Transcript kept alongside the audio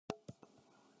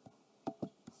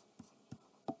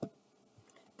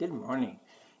Good morning.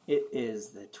 It is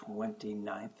the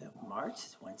 29th of March,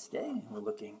 it's Wednesday, and we're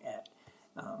looking at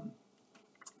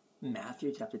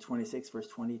Matthew chapter 26, verse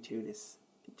 22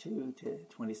 to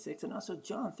 26, and also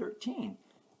John 13,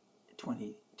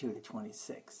 22 to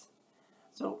 26.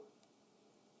 So,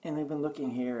 and we've been looking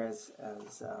here as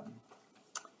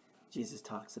Jesus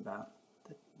talks about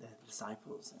the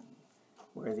disciples and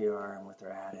where they are and what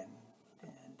they're at, and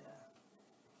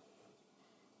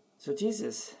so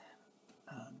Jesus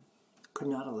could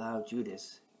not allow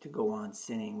Judas to go on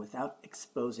sinning without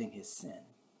exposing his sin.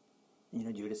 You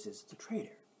know, Judas is the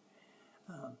traitor.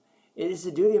 It is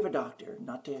the duty of a doctor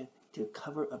not to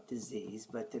cover up disease,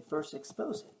 but to first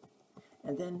expose it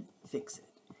and then fix it.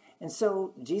 And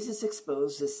so Jesus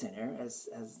exposed the sinner as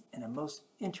in a most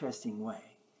interesting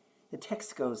way. The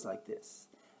text goes like this,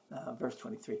 verse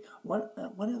 23.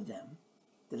 One of them,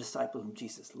 the disciple whom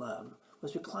Jesus loved,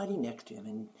 was reclining next to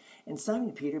him, and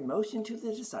Simon Peter motioned to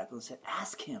the disciple and said,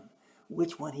 "Ask him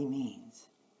which one he means."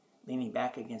 Leaning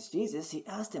back against Jesus, he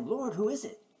asked him, "Lord, who is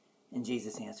it?" And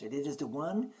Jesus answered, "It is the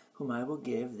one whom I will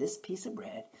give this piece of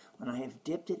bread when I have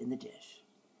dipped it in the dish."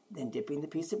 Then dipping the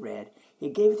piece of bread,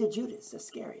 he gave it to Judas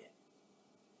Iscariot,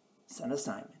 son of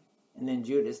Simon. And then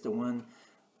Judas, the one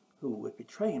who would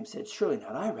betray him, said, "Surely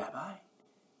not I, Rabbi."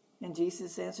 And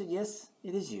Jesus answered, "Yes,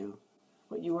 it is you.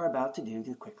 What you are about to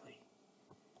do quickly."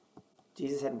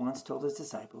 Jesus had once told his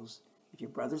disciples, "If your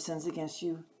brother sins against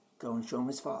you, go and show him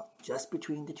his fault, just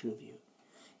between the two of you."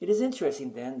 It is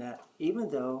interesting then that even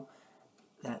though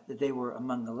that they were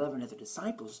among 11 other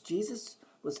disciples, Jesus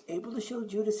was able to show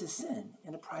Judas his sin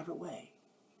in a private way,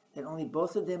 that only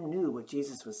both of them knew what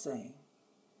Jesus was saying.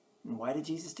 And why did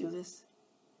Jesus do this?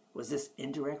 Was this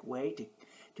indirect way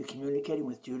to communicating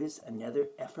with Judas another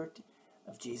effort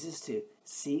of Jesus to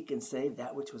seek and save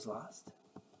that which was lost?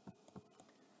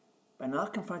 By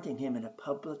not confronting him in a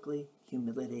publicly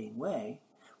humiliating way,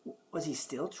 was he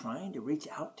still trying to reach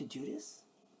out to Judas?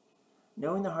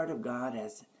 Knowing the heart of God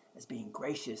as being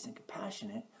gracious and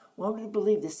compassionate, one would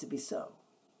believe this to be so.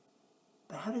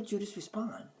 But how did Judas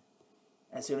respond?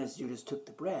 As soon as Judas took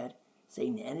the bread,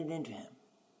 Satan entered into him.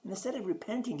 And instead of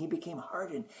repenting, he became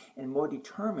hardened and more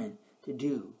determined to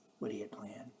do what he had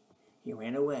planned. He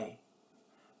ran away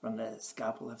from the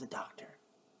scalpel of the doctor.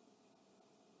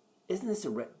 Isn't this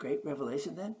a great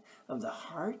revelation then of the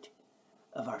heart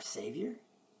of our Savior?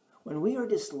 When we are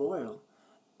disloyal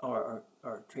or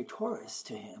traitorous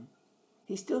to him,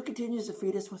 he still continues to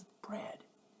feed us with bread.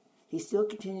 He still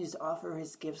continues to offer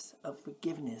his gifts of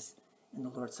forgiveness in the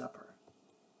Lord's Supper.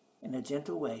 In a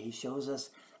gentle way, he shows us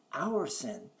our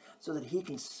sin so that he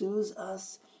can soothe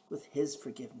us with his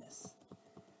forgiveness.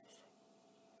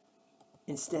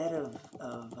 Instead of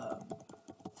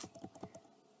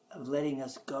letting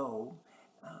us go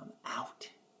out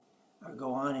or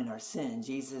go on in our sin,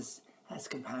 Jesus has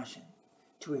compassion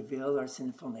to reveal our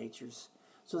sinful natures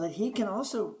so that he can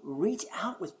also reach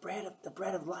out with the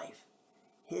bread of life,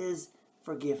 his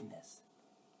forgiveness.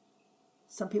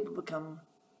 Some people become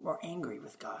more angry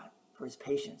with God for his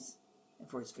patience and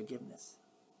for his forgiveness.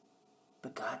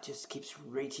 But God just keeps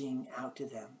reaching out to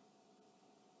them.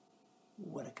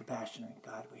 What a compassionate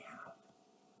God we have.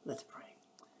 Let's pray.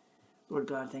 Lord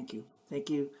God, thank you. Thank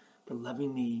you for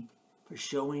loving me, for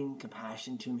showing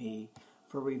compassion to me,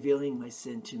 for revealing my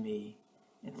sin to me,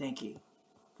 and thank you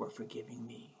for forgiving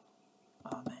me.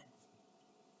 Amen.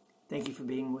 Thank you for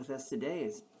being with us today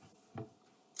as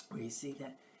we see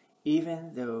that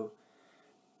even though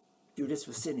Judas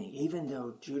was sinning, even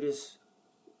though Judas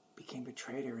became a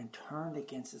traitor and turned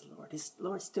against his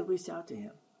Lord still reached out to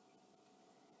him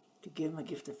to give him a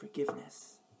gift of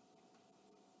forgiveness.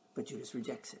 But Judas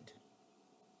rejects it.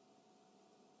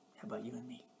 How about you and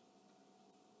me?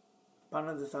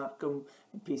 Ponder the thought. Go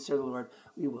in peace, serve the Lord.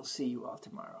 We will see you all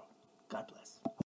tomorrow. God bless.